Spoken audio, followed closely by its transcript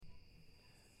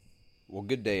Well,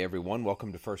 good day, everyone.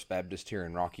 Welcome to First Baptist here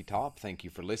in Rocky Top. Thank you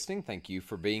for listening. Thank you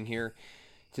for being here.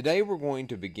 Today we're going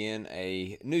to begin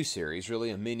a new series, really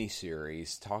a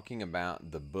mini-series, talking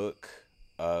about the book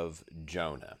of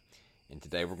Jonah. And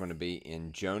today we're going to be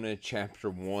in Jonah chapter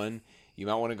 1. You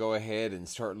might want to go ahead and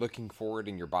start looking for it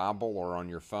in your Bible or on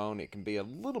your phone. It can be a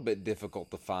little bit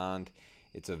difficult to find.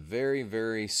 It's a very,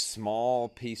 very small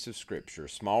piece of scripture,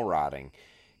 small writing,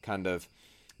 kind of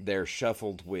they're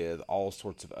shuffled with all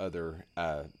sorts of other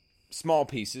small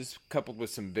pieces, coupled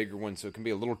with some bigger ones, so it can be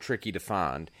a little tricky to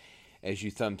find as you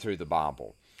thumb through the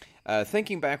Bible.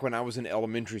 Thinking back when I was in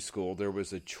elementary school, there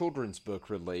was a children's book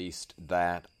released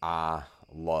that I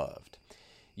loved.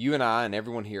 You and I and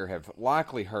everyone here have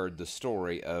likely heard the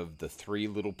story of the three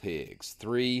little pigs.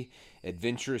 Three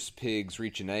adventurous pigs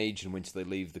reach an age in which they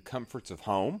leave the comforts of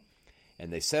home,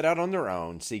 and they set out on their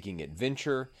own, seeking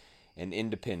adventure and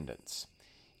independence.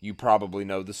 You probably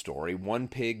know the story. One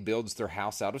pig builds their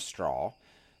house out of straw.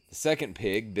 The second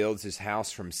pig builds his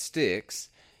house from sticks.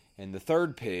 And the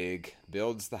third pig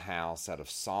builds the house out of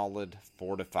solid,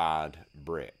 fortified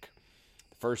brick.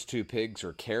 The first two pigs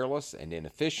are careless and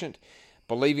inefficient,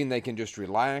 believing they can just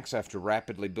relax after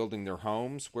rapidly building their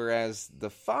homes, whereas the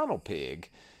final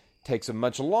pig takes a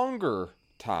much longer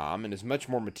time and is much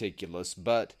more meticulous,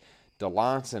 but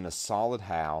delights in a solid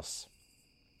house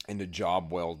and a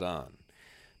job well done.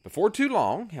 Before too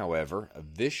long, however, a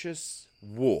vicious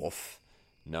wolf,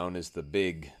 known as the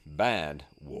big bad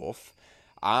wolf,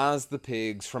 eyes the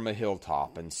pigs from a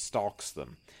hilltop and stalks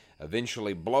them,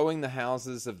 eventually blowing the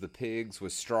houses of the pigs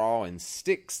with straw and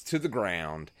sticks to the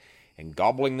ground and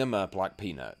gobbling them up like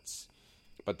peanuts.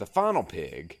 But the final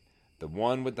pig, the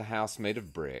one with the house made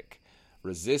of brick,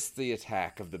 resists the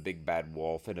attack of the big bad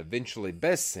wolf and eventually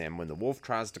bests him when the wolf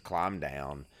tries to climb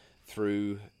down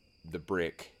through the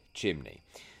brick chimney.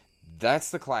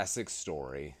 That's the classic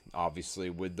story, obviously,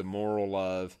 with the moral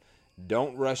of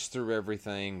don't rush through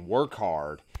everything, work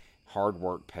hard. Hard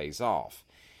work pays off.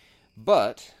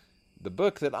 But the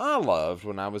book that I loved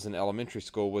when I was in elementary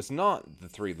school was not The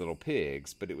Three Little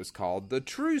Pigs, but it was called The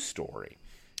True Story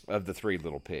of the Three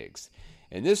Little Pigs.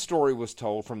 And this story was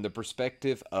told from the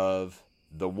perspective of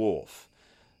the wolf.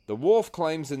 The wolf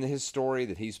claims in his story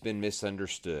that he's been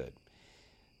misunderstood.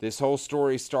 This whole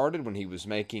story started when he was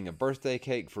making a birthday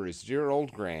cake for his dear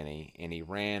old granny, and he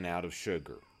ran out of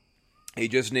sugar. He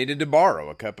just needed to borrow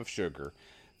a cup of sugar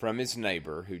from his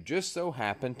neighbor, who just so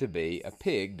happened to be a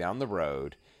pig down the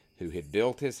road who had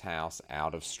built his house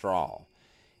out of straw.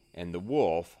 And the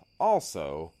wolf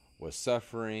also was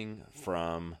suffering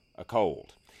from a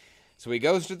cold. So he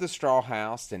goes to the straw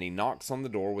house and he knocks on the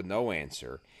door with no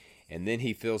answer, and then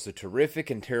he feels a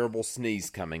terrific and terrible sneeze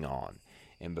coming on.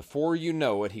 And before you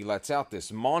know it, he lets out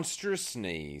this monstrous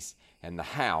sneeze, and the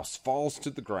house falls to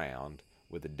the ground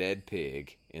with a dead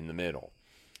pig in the middle.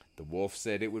 The wolf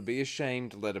said it would be a shame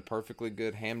to let a perfectly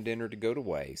good ham dinner to go to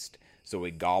waste, so he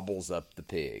gobbles up the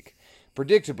pig.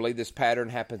 Predictably, this pattern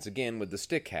happens again with the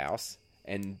stick house,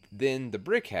 and then the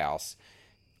brick house,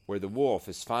 where the wolf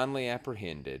is finally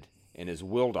apprehended and is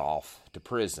wheeled off to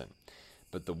prison.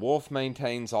 But the wolf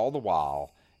maintains all the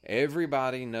while,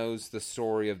 everybody knows the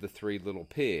story of the three little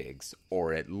pigs,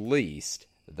 or at least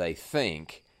they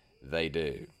think they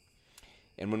do.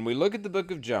 And when we look at the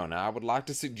book of Jonah, I would like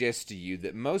to suggest to you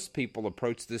that most people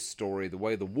approach this story the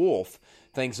way the wolf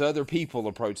thinks other people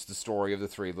approach the story of the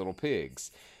three little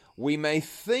pigs. We may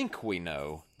think we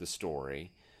know the story,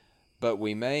 but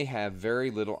we may have very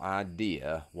little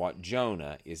idea what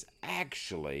Jonah is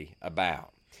actually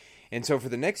about. And so for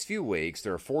the next few weeks,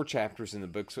 there are 4 chapters in the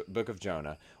book of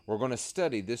Jonah. We're going to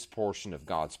study this portion of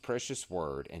God's precious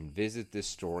word and visit this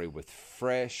story with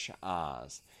fresh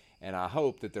eyes. And I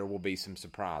hope that there will be some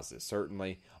surprises.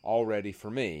 Certainly, already for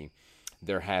me,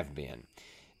 there have been.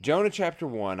 Jonah chapter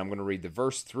 1, I'm going to read the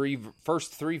first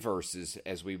 3 verses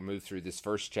as we move through this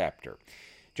first chapter.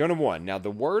 Jonah 1, Now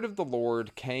the word of the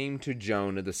Lord came to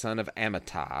Jonah the son of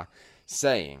Amittai,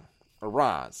 saying,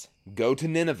 Arise, go to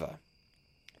Nineveh,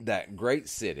 that great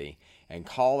city, and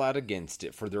call out against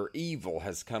it, for their evil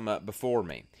has come up before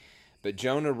me. But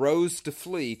Jonah rose to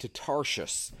flee to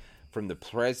Tarshish from the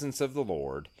presence of the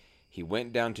Lord. He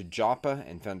went down to Joppa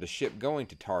and found a ship going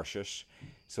to Tarshish,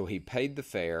 so he paid the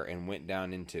fare and went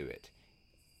down into it,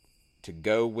 to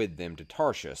go with them to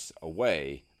Tarshish,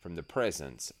 away from the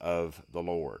presence of the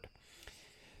Lord.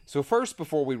 So first,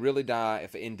 before we really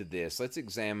dive into this, let's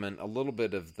examine a little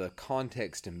bit of the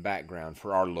context and background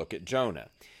for our look at Jonah.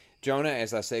 Jonah,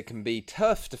 as I said, can be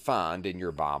tough to find in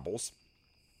your Bibles.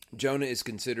 Jonah is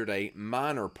considered a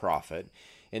minor prophet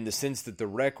in the sense that the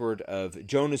record of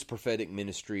Jonah's prophetic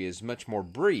ministry is much more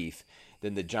brief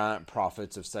than the giant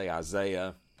prophets of, say,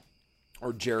 Isaiah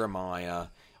or Jeremiah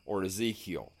or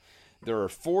Ezekiel. There are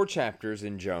 4 chapters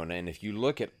in Jonah, and if you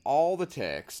look at all the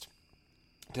text,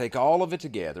 take all of it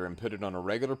together and put it on a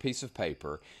regular piece of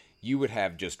paper, you would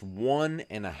have just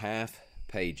 1.5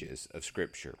 pages of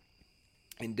Scripture.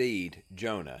 Indeed,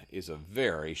 Jonah is a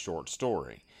very short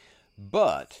story,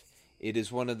 but it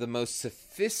is one of the most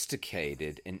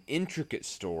sophisticated and intricate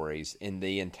stories in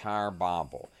the entire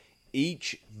Bible.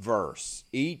 Each verse,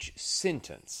 each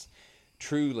sentence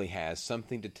truly has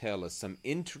something to tell us, some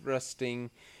interesting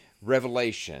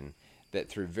revelation that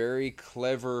through very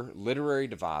clever literary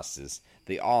devices,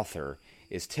 the author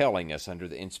is telling us under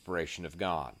the inspiration of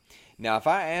God. Now, if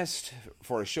I asked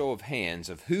for a show of hands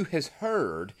of who has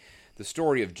heard the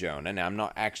story of Jonah, now I'm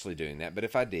not actually doing that, but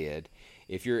if I did,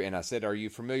 and I said, are you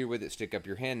familiar with it? Stick up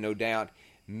your hand. No doubt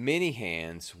many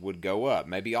hands would go up.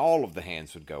 Maybe all of the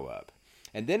hands would go up.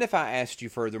 And then if I asked you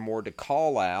furthermore to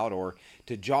call out or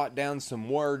to jot down some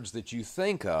words that you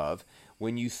think of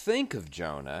when you think of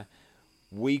Jonah,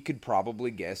 we could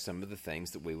probably guess some of the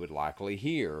things that we would likely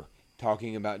hear.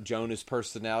 Talking about Jonah's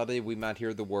personality, we might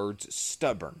hear the words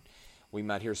stubborn. We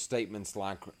might hear statements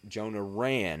like Jonah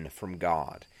ran from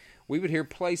God. We would hear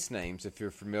place names if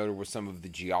you're familiar with some of the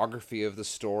geography of the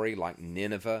story, like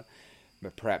Nineveh,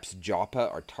 but perhaps Joppa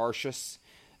or Tarshish.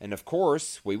 And of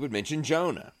course, we would mention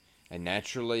Jonah. And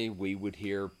naturally, we would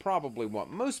hear probably what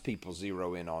most people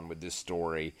zero in on with this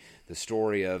story, the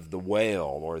story of the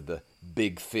whale or the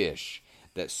big fish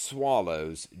that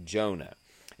swallows Jonah.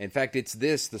 In fact, it's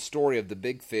the story of the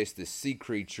big fish, this sea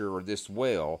creature or this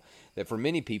whale, that for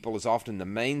many people is often the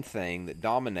main thing that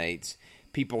dominates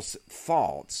people's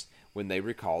thoughts when they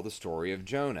recall the story of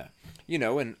Jonah.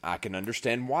 And I can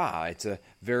understand why. It's a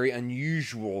very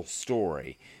unusual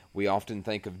story. We often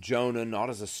think of Jonah not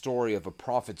as a story of a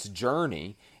prophet's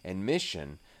journey and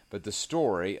mission, but the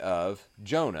story of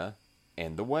Jonah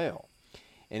and the whale.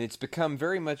 And it's become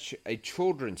very much a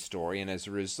children's story, and as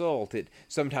a result, it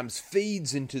sometimes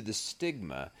feeds into the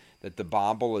stigma that the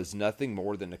Bible is nothing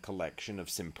more than a collection of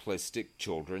simplistic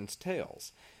children's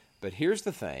tales. But here's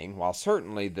the thing, while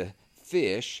certainly the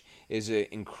fish is an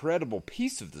incredible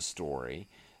piece of the story,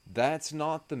 that's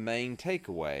not the main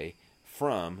takeaway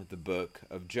from the book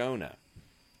of Jonah.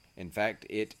 In fact,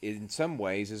 it in some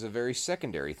ways is a very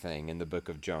secondary thing in the book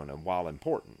of Jonah, while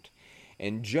important.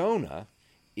 And Jonah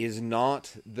is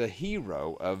not the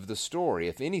hero of the story.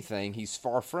 If anything, he's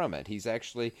far from it. He's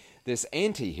actually this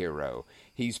anti-hero.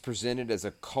 He's presented as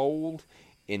a cold,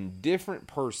 indifferent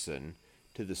person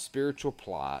to the spiritual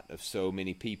plight of so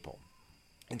many people.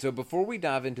 And so before we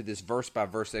dive into this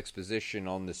verse-by-verse exposition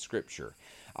on the scripture,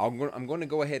 I'm going to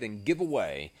go ahead and give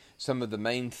away some of the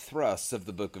main thrusts of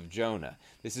the book of Jonah.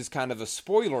 This is kind of a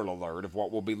spoiler alert of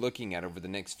what we'll be looking at over the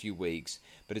next few weeks,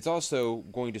 but it's also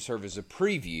going to serve as a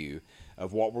preview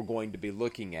of what we're going to be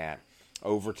looking at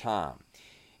over time.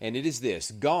 And it is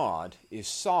this: God is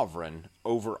sovereign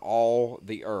over all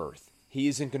the earth. He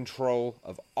is in control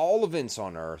of all events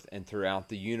on earth and throughout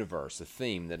the universe, a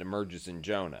theme that emerges in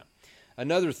Jonah.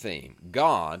 Another theme: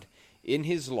 God, in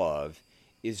His love,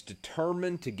 is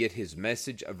determined to get His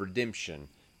message of redemption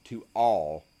to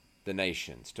all the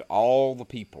nations, to all the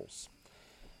peoples.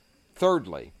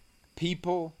 Thirdly,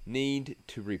 people need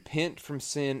to repent from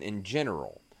sin in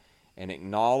general and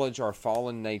acknowledge our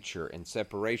fallen nature and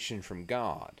separation from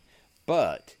God.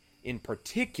 But, in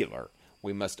particular,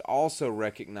 we must also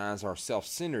recognize our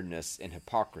self-centeredness and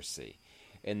hypocrisy.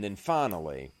 And then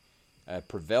finally, a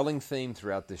prevailing theme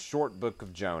throughout this short book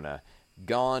of Jonah: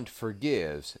 God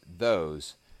forgives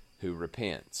those who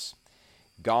repents.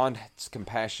 God's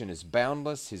compassion is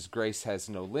boundless. His grace has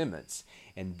no limits.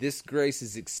 And this grace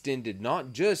is extended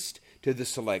not just to the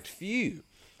select few,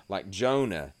 like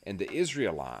Jonah and the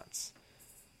Israelites,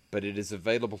 but it is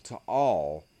available to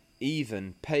all,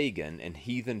 even pagan and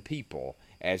heathen people,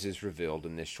 as is revealed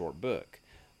in this short book.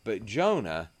 But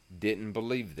Jonah didn't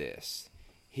believe this.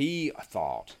 He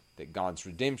thought that God's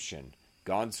redemption,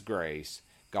 God's grace,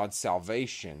 God's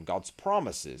salvation, God's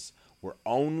promises were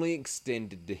only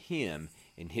extended to him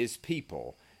and his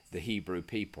people, the Hebrew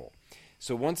people.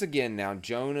 So once again now,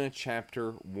 Jonah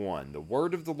chapter 1. The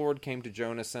word of the Lord came to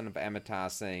Jonah, son of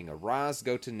Amittai, saying, Arise,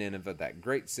 go to Nineveh, that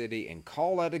great city, and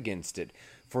call out against it,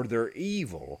 for their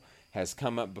evil has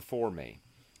come up before me.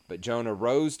 But Jonah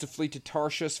rose to flee to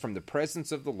Tarshish from the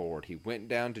presence of the Lord. He went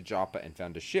down to Joppa and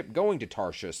found a ship going to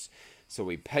Tarshish. So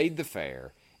he paid the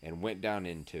fare and went down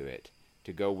into it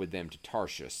to go with them to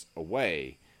Tarshish,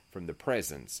 away from the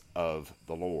presence of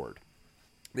the Lord.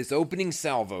 This opening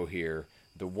salvo here,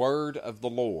 the word of the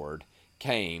Lord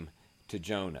came to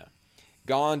Jonah.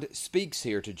 God speaks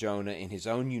here to Jonah in his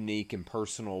own unique and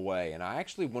personal way, and I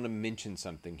actually want to mention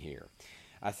something here.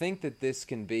 I think that this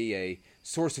can be a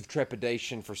source of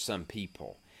trepidation for some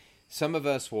people. Some of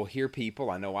us will hear people,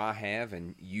 I know I have,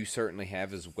 and you certainly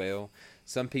have as well.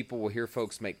 Some people will hear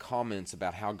folks make comments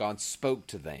about how God spoke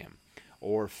to them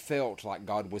or felt like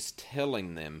God was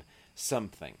telling them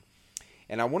something.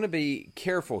 And I want to be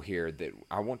careful here that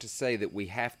I want to say that we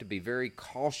have to be very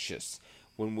cautious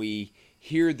when we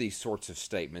hear these sorts of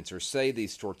statements or say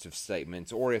these sorts of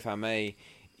statements, or if I may,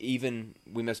 even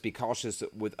we must be cautious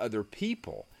with other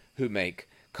people who make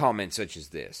comments such as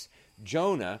this.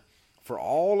 Jonah, for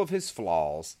all of his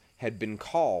flaws, had been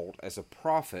called as a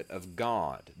prophet of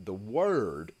God. The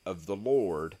word of the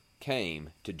Lord came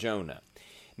to Jonah.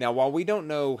 Now, while we don't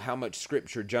know how much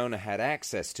Scripture Jonah had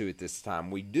access to at this time,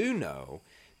 we do know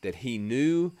that he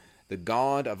knew the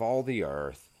God of all the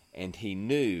earth, and he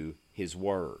knew his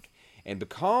word. And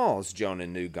because Jonah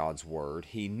knew God's word,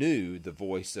 he knew the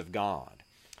voice of God.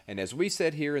 And as we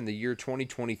said here in the year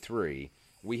 2023,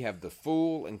 we have the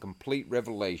full and complete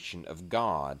revelation of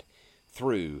God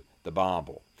through the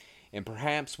Bible. And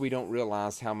perhaps we don't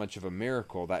realize how much of a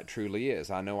miracle that truly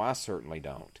is. I know I certainly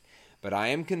don't. But I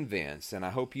am convinced, and I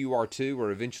hope you are too,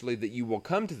 or eventually that you will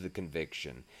come to the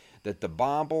conviction that the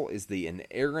Bible is the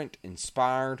inerrant,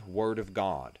 inspired Word of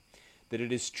God, that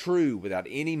it is true without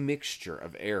any mixture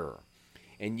of error.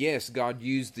 And yes, God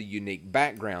used the unique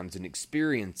backgrounds and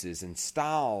experiences and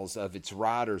styles of its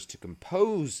writers to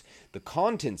compose the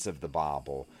contents of the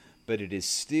Bible, but it is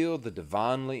still the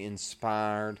divinely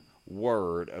inspired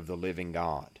Word of the living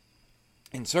God.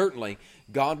 And certainly,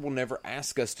 God will never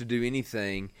ask us to do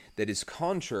anything that is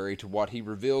contrary to what He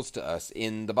reveals to us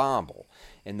in the Bible.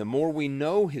 And the more we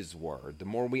know His Word, the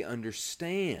more we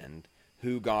understand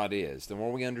who God is, the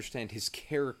more we understand His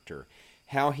character,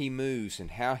 how He moves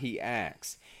and how He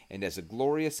acts. And as a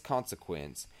glorious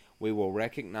consequence, we will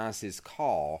recognize His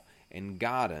call and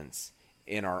guidance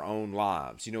in our own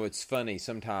lives. You know, it's funny,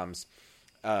 sometimes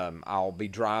I'll be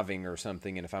driving or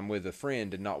something, and if I'm with a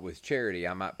friend and not with Charity,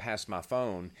 I might pass my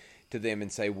phone to them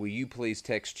and say, will you please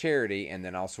text Charity? And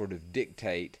then I'll sort of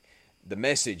dictate the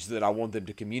message that I want them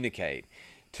to communicate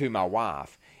to my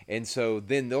wife. And so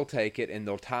then they'll take it and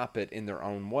they'll type it in their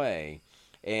own way.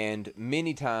 And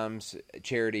many times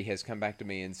Charity has come back to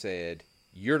me and said,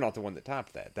 you're not the one that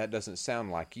typed that. That doesn't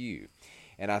sound like you.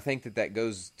 And I think that that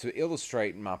goes to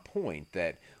illustrate my point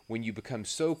that when you become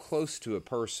so close to a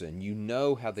person, you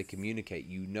know how they communicate,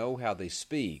 you know how they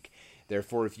speak.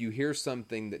 Therefore, if you hear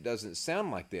something that doesn't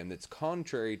sound like them, that's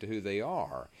contrary to who they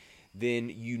are, then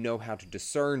you know how to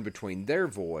discern between their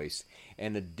voice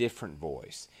and a different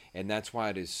voice. And that's why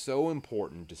it is so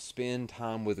important to spend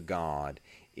time with God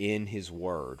in His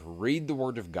Word. Read the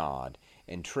Word of God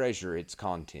and treasure its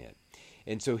content.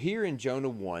 And so here in Jonah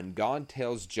 1, God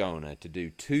tells Jonah to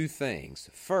do two things.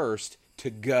 First, to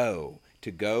go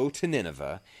to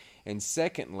Nineveh, and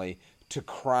secondly, to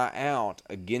cry out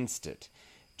against it.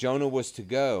 Jonah was to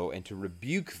go and to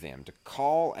rebuke them, to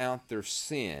call out their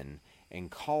sin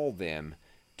and call them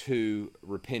to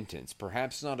repentance.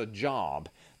 Perhaps not a job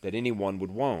that anyone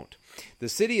would want. The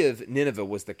city of Nineveh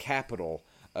was the capital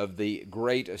of the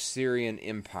great Assyrian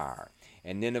Empire.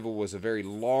 And Nineveh was a very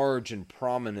large and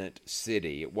prominent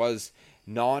city. It was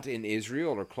not in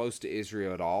Israel or close to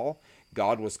Israel at all.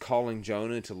 God was calling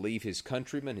Jonah to leave his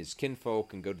countrymen, his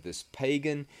kinfolk, and go to this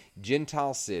pagan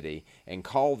Gentile city and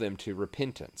call them to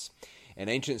repentance. And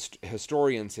ancient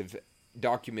historians have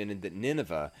documented that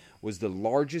Nineveh was the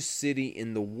largest city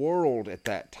in the world at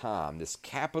that time, this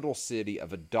capital city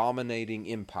of a dominating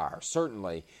empire.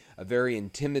 Certainly a very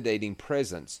intimidating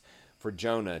presence for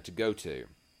Jonah to go to.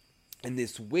 And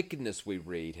this wickedness, we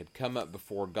read, had come up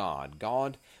before God.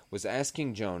 God was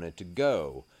asking Jonah to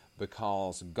go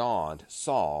because God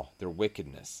saw their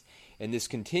wickedness. And this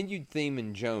continued theme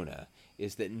in Jonah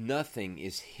is that nothing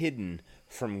is hidden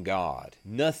from God.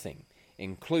 Nothing,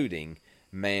 including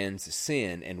man's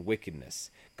sin and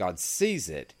wickedness. God sees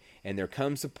it, and there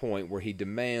comes a point where He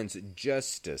demands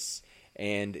justice.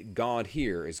 And God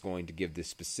here is going to give this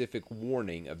specific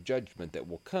warning of judgment that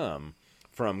will come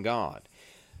from God.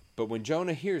 But when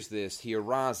Jonah hears this, he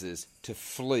arises to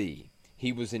flee.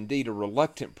 He was indeed a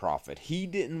reluctant prophet. He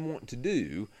didn't want to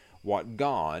do what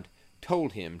God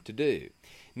told him to do.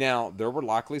 Now, there were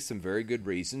likely some very good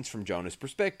reasons from Jonah's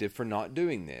perspective for not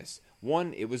doing this.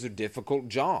 One, it was a difficult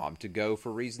job to go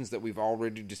for reasons that we've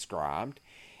already described.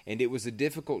 And it was a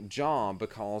difficult job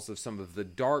because of some of the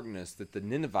darkness that the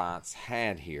Ninevites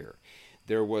had here.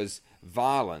 There was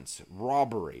violence,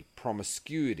 robbery,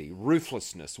 promiscuity,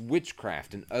 ruthlessness,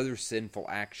 witchcraft, and other sinful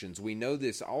actions. We know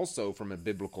this also from a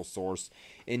biblical source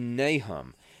in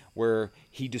Nahum, where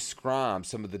he describes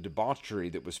some of the debauchery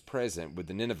that was present with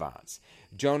the Ninevites.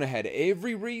 Jonah had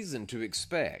every reason to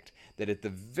expect that at the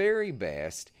very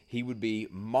best he would be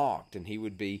mocked and he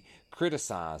would be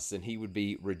criticized and he would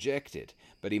be rejected,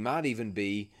 but he might even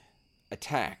be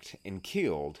attacked and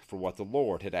killed for what the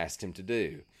Lord had asked him to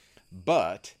do.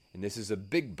 But, and this is a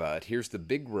big but, here's the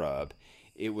big rub,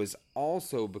 it was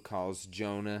also because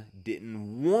Jonah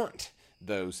didn't want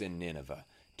those in Nineveh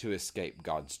to escape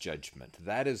God's judgment.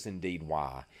 That is indeed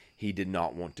why he did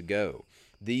not want to go.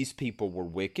 These people were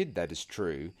wicked, that is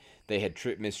true. They had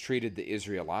mistreated the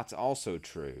Israelites, also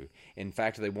true. In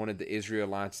fact, they wanted the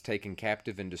Israelites taken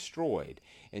captive and destroyed.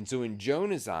 And so in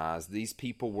Jonah's eyes, these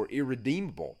people were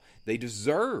irredeemable. They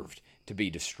deserved to be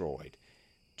destroyed.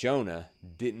 Jonah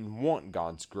didn't want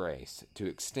God's grace to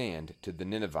extend to the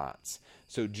Ninevites.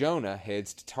 So Jonah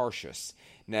heads to Tarshish.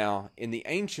 Now, in the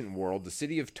ancient world, the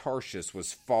city of Tarshish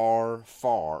was far,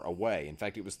 far away. In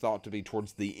fact, it was thought to be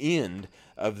towards the end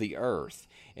of the earth.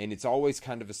 And it's always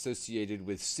kind of associated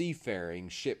with seafaring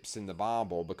ships in the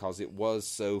Bible because it was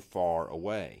so far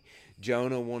away.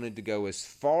 Jonah wanted to go as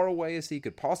far away as he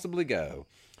could possibly go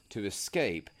to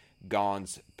escape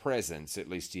God's presence, at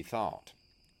least he thought.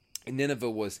 Nineveh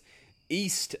was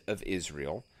east of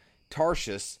Israel.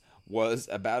 Tarshish was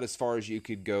about as far as you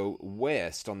could go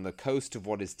west on the coast of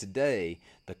what is today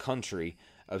the country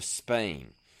of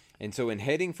Spain. And so in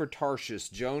heading for Tarshish,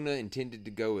 Jonah intended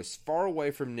to go as far away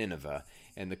from Nineveh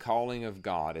and the calling of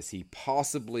God as he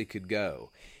possibly could go.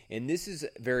 And this is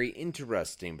very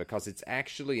interesting because it's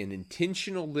actually an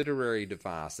intentional literary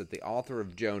device that the author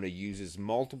of Jonah uses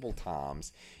multiple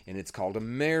times, and it's called a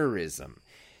merism.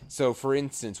 So, for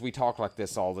instance, we talk like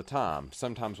this all the time.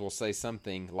 Sometimes we'll say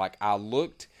something like, I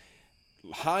looked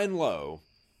high and low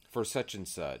for such and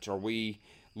such, or we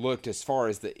looked as far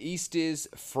as the east is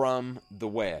from the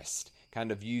west,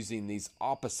 kind of using these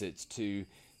opposites to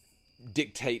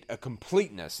dictate a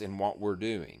completeness in what we're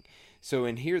doing. So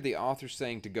in here, the author's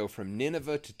saying to go from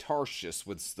Nineveh to Tarshish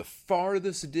was the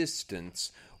farthest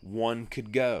distance one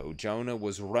could go. Jonah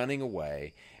was running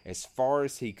away as far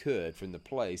as he could from the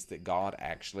place that God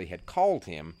actually had called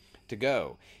him to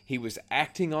go. He was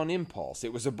acting on impulse.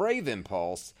 It was a brave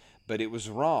impulse, but it was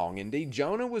wrong. Indeed,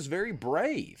 Jonah was very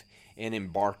brave in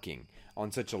embarking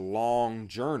on such a long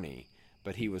journey,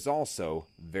 but he was also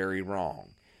very wrong.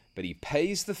 But he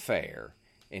pays the fare,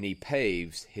 and he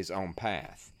paves his own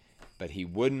path. But he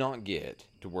would not get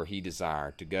to where he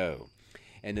desired to go.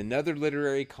 And another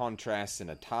literary contrast and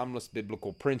a timeless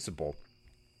biblical principle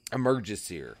emerges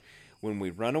here. When we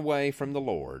run away from the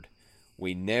Lord,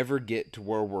 we never get to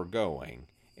where we're going,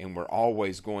 and we're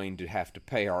always going to have to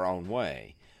pay our own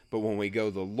way. But when we go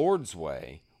the Lord's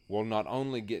way, we'll not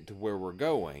only get to where we're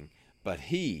going, but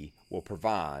He will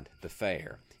provide the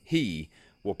fare. He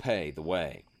will pay the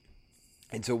way.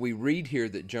 And so we read here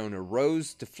that Jonah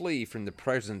rose to flee from the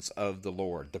presence of the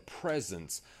Lord. The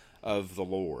presence of the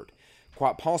Lord.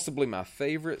 Quite possibly my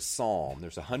favorite psalm,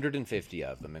 there's 150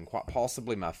 of them, and quite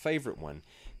possibly my favorite one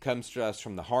comes to us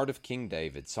from the heart of King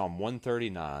David, Psalm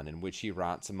 139, in which he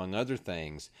writes, among other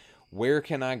things, "Where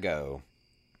can I go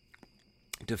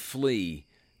to flee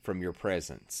from your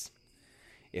presence?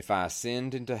 If I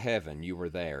ascend into heaven, you are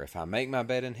there. If I make my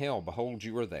bed in hell, behold,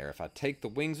 you are there. If I take the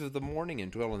wings of the morning and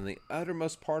dwell in the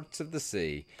uttermost parts of the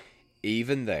sea,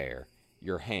 even there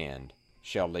your hand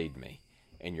shall lead me,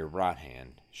 and your right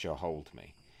hand shall hold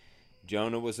me."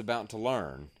 Jonah was about to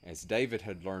learn, as David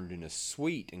had learned in a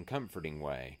sweet and comforting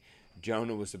way,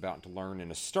 Jonah was about to learn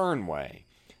in a stern way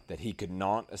that he could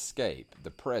not escape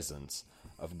the presence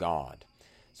of God.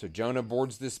 So Jonah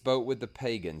boards this boat with the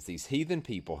pagans, these heathen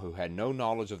people who had no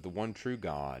knowledge of the one true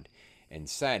God, and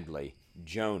sadly,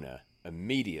 Jonah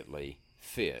immediately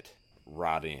fit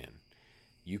right in.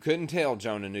 You couldn't tell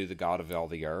Jonah knew the God of all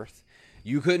the earth.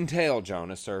 You couldn't tell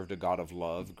Jonah served a God of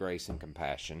love, grace, and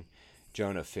compassion.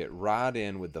 Jonah fit right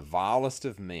in with the vilest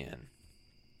of men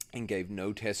and gave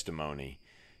no testimony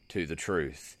to the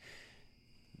truth.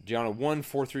 Jonah 1,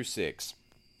 4-6.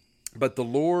 But the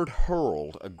Lord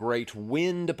hurled a great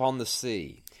wind upon the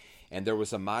sea, and there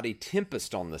was a mighty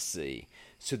tempest on the sea,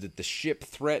 so that the ship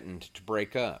threatened to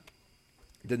break up.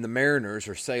 Then the mariners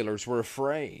or sailors were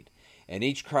afraid, and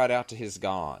each cried out to his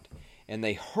God. And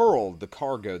they hurled the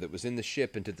cargo that was in the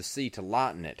ship into the sea to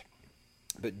lighten it.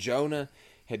 But Jonah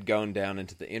had gone down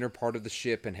into the inner part of the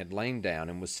ship and had lain down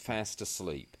and was fast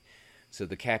asleep. So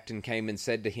the captain came and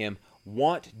said to him,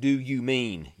 "What do you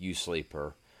mean, you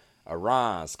sleeper?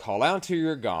 Arise, call out to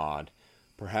your God,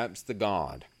 Perhaps the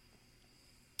God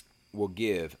will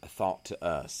give a thought to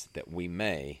us that we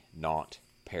may not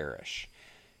perish.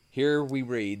 Here we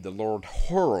read, the Lord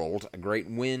hurled a great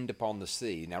wind upon the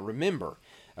sea. Now remember,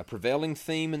 a prevailing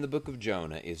theme in the book of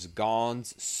Jonah is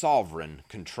God's sovereign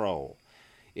control.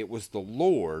 It was the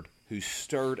Lord who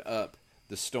stirred up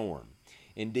the storm.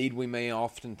 Indeed, we may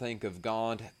often think of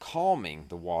God calming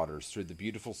the waters through the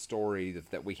beautiful story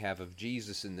that we have of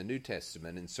Jesus in the New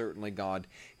Testament, and certainly God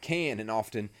can and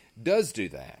often does do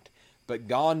that. But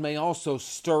God may also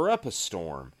stir up a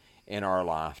storm in our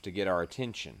life to get our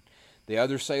attention. The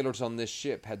other sailors on this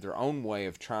ship had their own way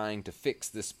of trying to fix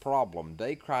this problem.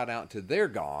 They cried out to their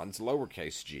gods,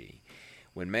 lowercase g.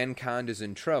 When mankind is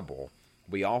in trouble,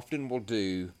 we often will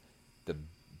do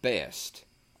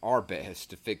our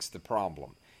best to fix the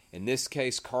problem. In this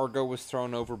case, cargo was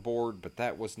thrown overboard, but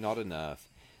that was not enough.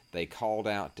 They called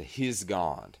out to his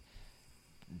God,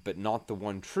 but not the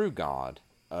one true God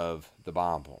of the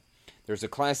Bible. There's a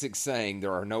classic saying,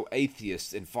 there are no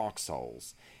atheists in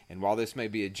foxholes. And while this may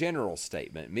be a general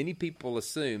statement, many people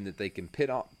assume that they can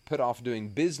put off doing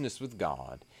business with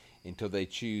God until they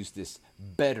choose this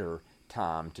better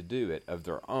time to do it of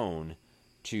their own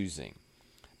choosing.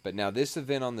 But now this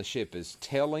event on the ship is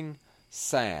telling,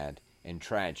 sad, and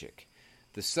tragic.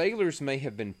 The sailors may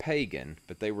have been pagan,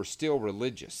 but they were still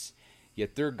religious.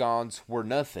 Yet their gods were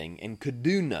nothing and could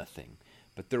do nothing.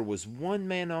 But there was one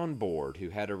man on board who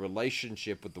had a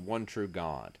relationship with the one true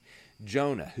God,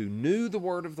 Jonah, who knew the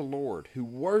word of the Lord, who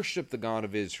worshiped the God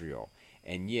of Israel.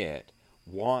 And yet,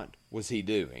 what was he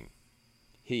doing?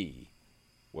 He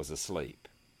was asleep.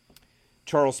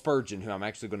 Charles Spurgeon, who I'm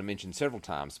actually going to mention several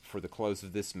times before the close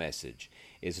of this message,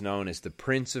 is known as the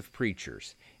Prince of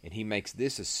Preachers, and he makes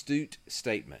this astute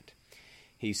statement.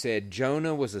 He said,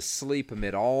 Jonah was asleep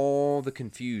amid all the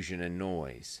confusion and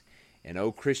noise. And,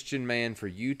 O Christian man, for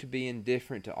you to be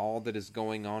indifferent to all that is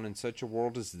going on in such a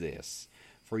world as this,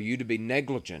 for you to be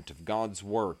negligent of God's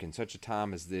work in such a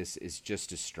time as this, is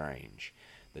just as strange.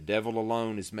 The devil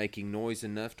alone is making noise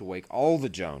enough to wake all the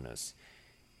Jonahs,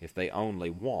 if they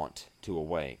only want to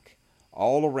awake.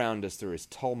 All around us there is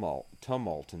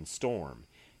tumult and storm,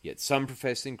 yet some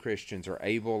professing Christians are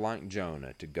able, like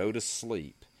Jonah, to go to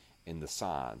sleep in the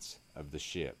sides of the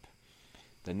ship.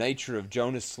 The nature of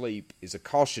Jonah's sleep is a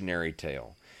cautionary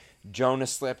tale. Jonah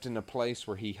slept in a place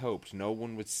where he hoped no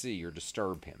one would see or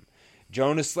disturb him.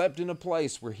 Jonah slept in a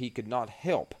place where he could not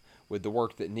help with the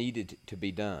work that needed to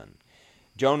be done.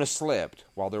 Jonah slept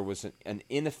while there was an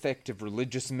ineffective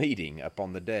religious meeting up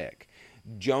on the deck.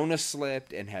 Jonah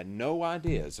slept and had no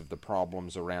ideas of the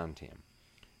problems around him.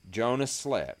 Jonah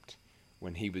slept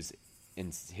when he was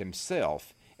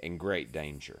himself in great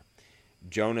danger.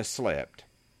 Jonah slept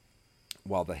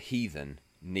while the heathen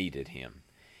needed him.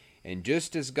 And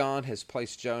just as God has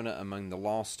placed Jonah among the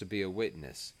lost to be a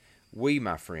witness, we,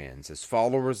 my friends, as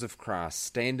followers of Christ,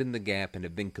 stand in the gap and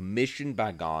have been commissioned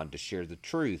by God to share the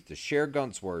truth, to share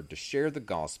God's word, to share the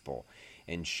gospel,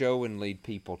 and show and lead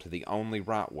people to the only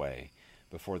right way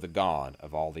before the God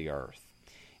of all the earth.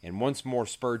 And once more,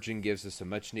 Spurgeon gives us a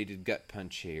much-needed gut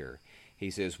punch here. He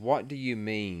says, what do you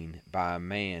mean by a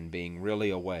man being really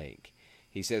awake?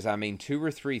 He says, I mean 2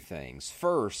 or 3 things.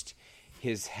 First,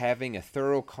 his having a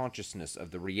thorough consciousness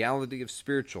of the reality of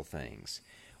spiritual things.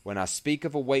 When I speak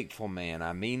of a wakeful man,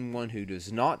 I mean one who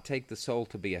does not take the soul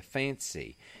to be a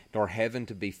fancy, nor heaven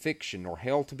to be fiction, nor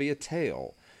hell to be a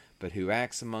tale, but who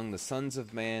acts among the sons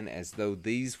of man as though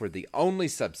these were the only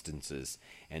substances,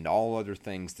 and all other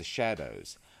things the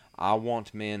shadows. I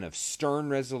want men of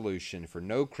stern resolution, for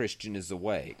no Christian is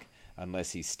awake,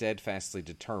 unless he steadfastly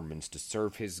determines to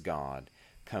serve his God,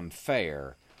 come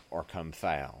fair or come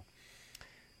foul.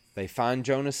 They find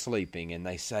Jonah sleeping, and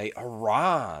they say,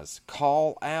 arise,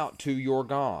 call out to your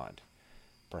God.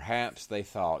 Perhaps they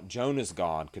thought Jonah's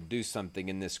God could do something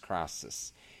in this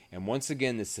crisis. And once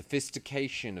again, the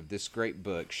sophistication of this great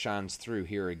book shines through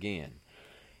here again.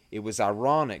 It was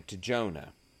ironic to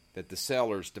Jonah that the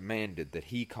sailors demanded that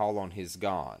he call on his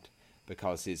God,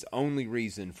 because his only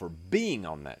reason for being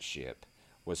on that ship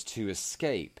was to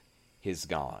escape his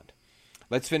God.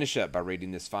 Let's finish up by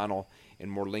reading this final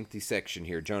and more lengthy section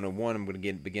here. Jonah 1, I'm going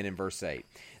to begin in verse 8.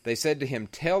 They said to him,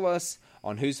 tell us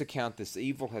on whose account this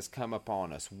evil has come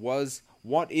upon us.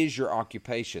 What is your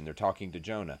occupation? They're talking to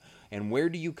Jonah. And where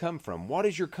do you come from? What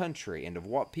is your country? And of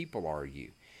what people are you?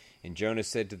 And Jonah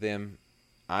said to them,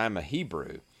 I am a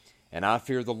Hebrew, and I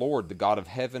fear the Lord, the God of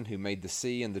heaven, who made the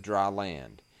sea and the dry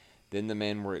land. Then the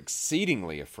men were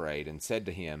exceedingly afraid, and said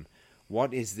to him,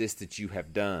 what is this that you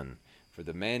have done? For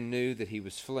the man knew that he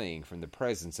was fleeing from the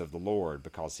presence of the Lord,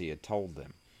 because he had told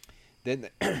them. Then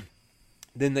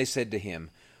they said to him,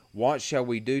 What shall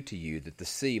we do to you that the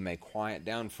sea may quiet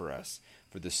down for us?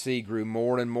 For the sea grew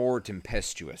more and more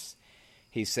tempestuous.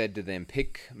 He said to them,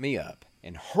 Pick me up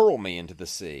and hurl me into the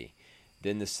sea.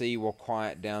 Then the sea will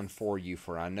quiet down for you,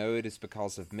 for I know it is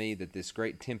because of me that this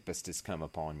great tempest has come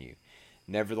upon you.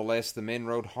 Nevertheless, the men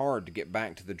rowed hard to get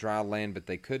back to the dry land, but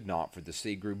they could not, for the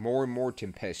sea grew more and more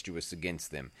tempestuous against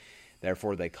them.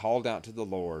 Therefore they called out to the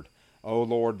Lord, O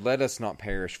Lord, let us not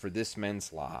perish for this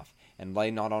man's life, and lay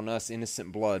not on us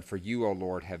innocent blood, for you, O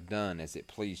Lord, have done as it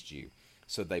pleased you.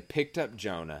 So they picked up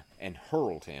Jonah and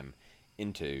hurled him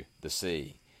into the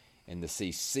sea. And the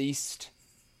sea ceased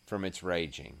from its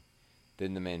raging.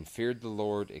 Then the men feared the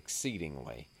Lord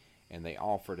exceedingly, and they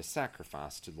offered a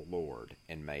sacrifice to the Lord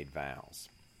and made vows.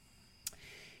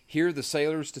 Here the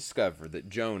sailors discovered that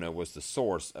Jonah was the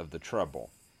source of the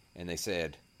trouble. And they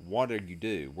said, What do you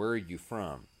do? Where are you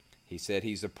from? He said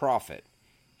he's a prophet.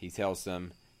 He tells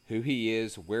them who he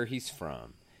is, where he's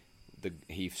from.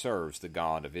 He serves the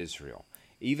God of Israel.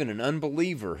 Even an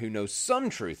unbeliever who knows some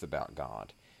truth about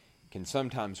God can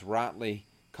sometimes rightly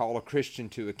call a Christian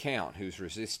to account who's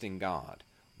resisting God.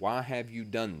 Why have you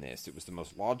done this? It was the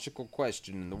most logical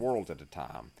question in the world at the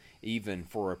time, even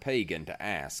for a pagan to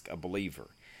ask a believer.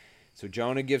 So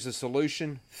Jonah gives a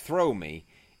solution: throw me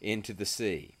into the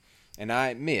sea. And I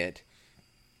admit,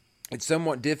 it's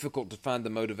somewhat difficult to find the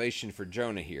motivation for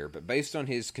Jonah here, but based on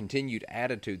his continued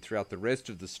attitude throughout the rest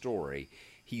of the story,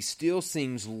 he still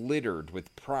seems littered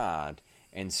with pride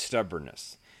and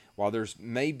stubbornness. While there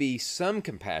may be some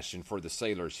compassion for the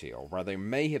sailors here, while there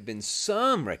may have been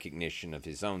some recognition of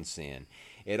his own sin,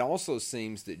 it also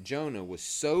seems that Jonah was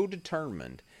so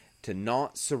determined to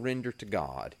not surrender to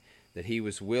God that he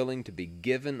was willing to be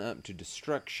given up to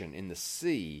destruction in the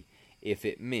sea if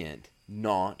it meant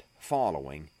not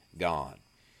following God.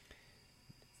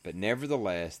 But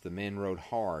nevertheless, the men rowed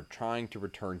hard, trying to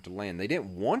return to land. They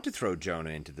didn't want to throw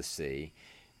Jonah into the sea.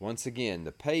 Once again,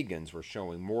 the pagans were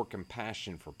showing more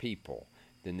compassion for people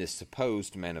than this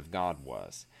supposed man of God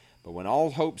was. But when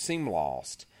all hope seemed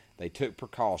lost, they took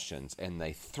precautions and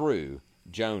they threw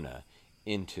Jonah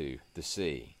into the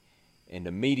sea. And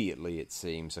immediately, it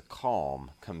seems, a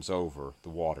calm comes over the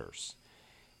waters.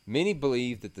 Many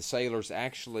believe that the sailors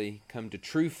actually come to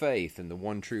true faith in the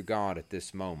one true God at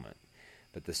this moment.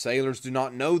 But the sailors do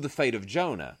not know the fate of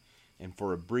Jonah, and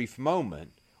for a brief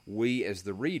moment, we as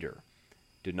the reader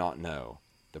do not know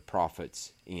the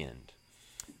prophet's end.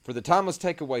 For the timeless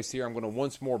takeaways here, I'm going to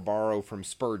once more borrow from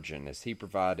Spurgeon, as he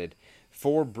provided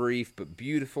 4 brief but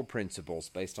beautiful principles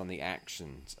based on the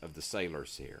actions of the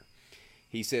sailors here.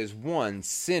 He says, 1,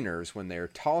 sinners, when they are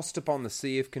tossed upon the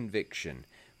sea of conviction,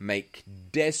 make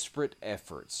desperate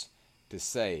efforts to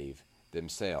save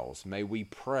themselves. May we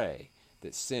pray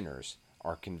that sinners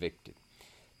are convicted.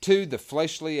 2, the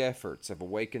fleshly efforts of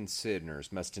awakened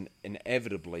sinners must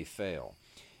inevitably fail.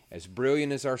 As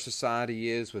brilliant as our society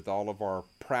is with all of our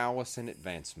prowess and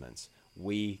advancements,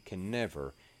 we can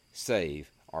never save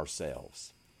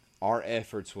ourselves. Our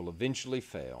efforts will eventually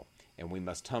fail, and we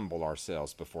must humble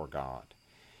ourselves before God.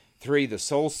 3, the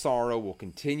soul's sorrow will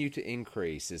continue to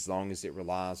increase as long as it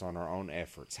relies on our own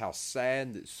efforts. How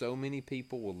sad that so many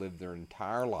people will live their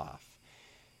entire life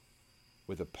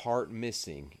with a part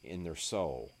missing in their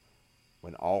soul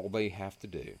when all they have to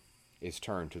do is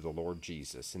turn to the Lord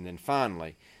Jesus. And then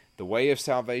finally, the way of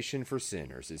salvation for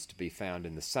sinners is to be found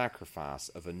in the sacrifice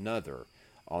of another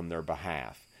on their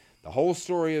behalf. The whole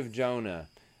story of Jonah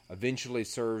eventually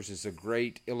serves as a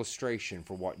great illustration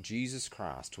for what Jesus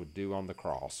Christ would do on the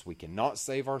cross. We cannot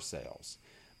save ourselves,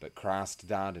 but Christ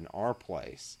died in our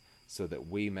place so that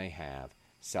we may have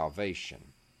salvation.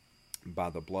 By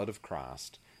the blood of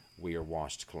Christ, we are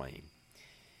washed clean.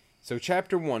 So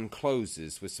chapter 1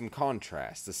 closes with some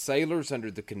contrast. The sailors,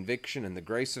 under the conviction and the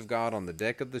grace of God on the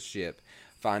deck of the ship,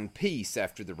 find peace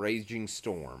after the raging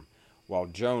storm, while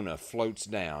Jonah floats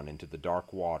down into the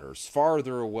dark waters,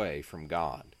 farther away from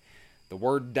God. The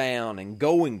word down and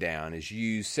going down is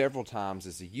used several times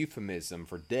as a euphemism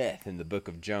for death in the book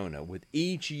of Jonah, with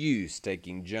each use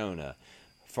taking Jonah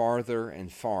farther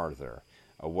and farther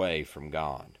away from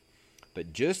God.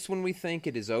 But just when we think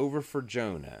it is over for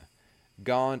Jonah,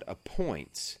 God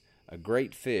appoints a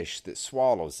great fish that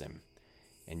swallows him,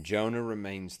 and Jonah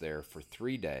remains there for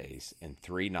 3 days and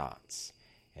 3 nights.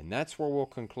 And that's where we'll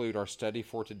conclude our study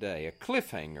for today, a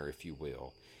cliffhanger, if you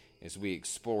will, as we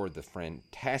explore the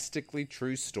fantastically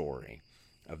true story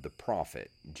of the prophet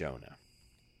Jonah.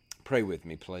 Pray with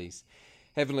me, please.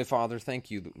 Heavenly Father, thank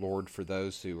you, Lord, for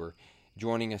those who are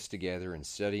joining us together and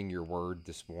studying your word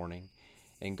this morning.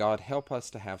 And God, help us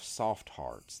to have soft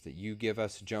hearts, that you give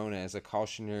us Jonah as a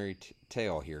cautionary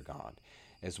tale here, God,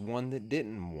 as one that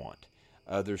didn't want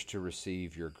others to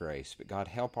receive your grace. But God,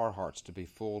 help our hearts to be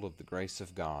full of the grace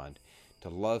of God, to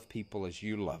love people as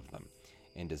you love them,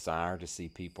 and desire to see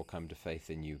people come to faith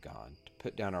in you, God, to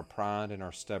put down our pride and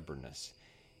our stubbornness,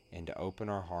 and to open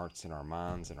our hearts and our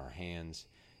minds and our hands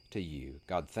to you.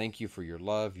 God, thank you for your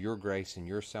love, your grace, and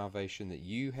your salvation that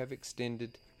you have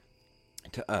extended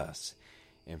to us,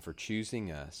 and for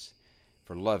choosing us,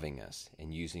 for loving us,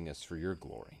 and using us for your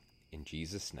glory. In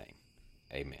Jesus' name,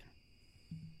 amen.